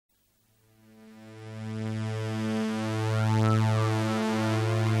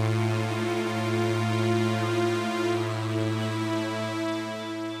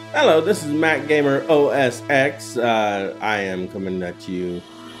Hello, this is Mac Gamer OSX. I am coming at you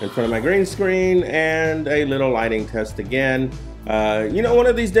in front of my green screen and a little lighting test again. One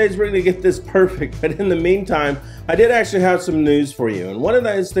of these days we're going to get this perfect, but in the meantime, I did actually have some news for you. And one of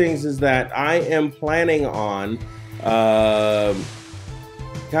those things is that I am planning on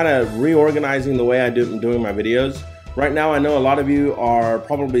kind of reorganizing the way I'm doing my videos. Right now, I know a lot of you are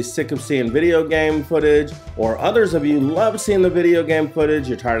probably sick of seeing video game footage, or others of you love seeing the video game footage.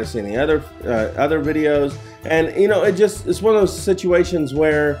 You're tired of seeing the other videos, and it's one of those situations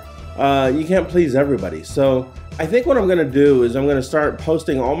where you can't please everybody. So I think what I'm going to do is I'm going to start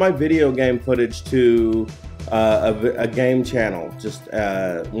posting all my video game footage to a game channel, just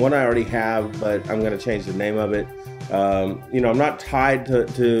one I already have, but I'm going to change the name of it. I'm not tied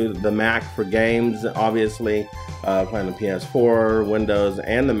to the Mac for games, obviously, playing the PS4, Windows,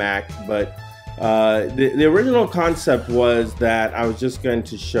 and the Mac, but the original concept was that I was just going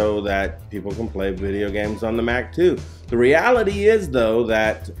to show that people can play video games on the Mac too. The reality is, though,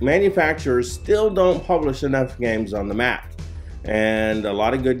 that manufacturers still don't publish enough games on the Mac, and a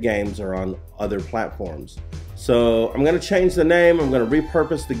lot of good games are on other platforms. So I'm going to change the name, I'm going to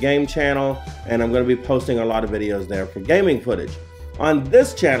repurpose the game channel, and I'm going to be posting a lot of videos there for gaming footage. On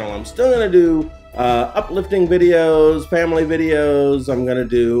this channel, I'm still going to do uplifting videos, family videos. I'm going to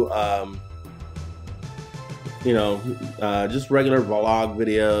do, just regular vlog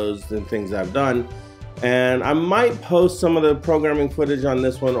videos and things I've done. And I might post some of the programming footage on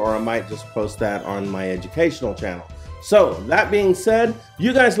this one, or I might just post that on my educational channel. So, that being said,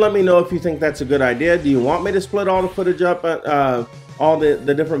 you guys let me know if you think that's a good idea. Do you want me to split all the footage up, all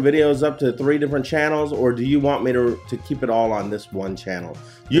the different videos up to 3 different channels, or do you want me to keep it all on this one channel?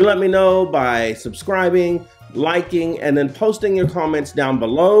 You let me know by subscribing, liking, and then posting your comments down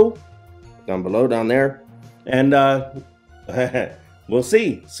below, down there, and we'll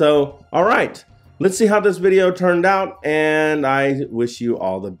see. So, all right, let's see how this video turned out, and I wish you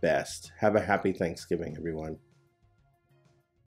all the best. Have a happy Thanksgiving, everyone.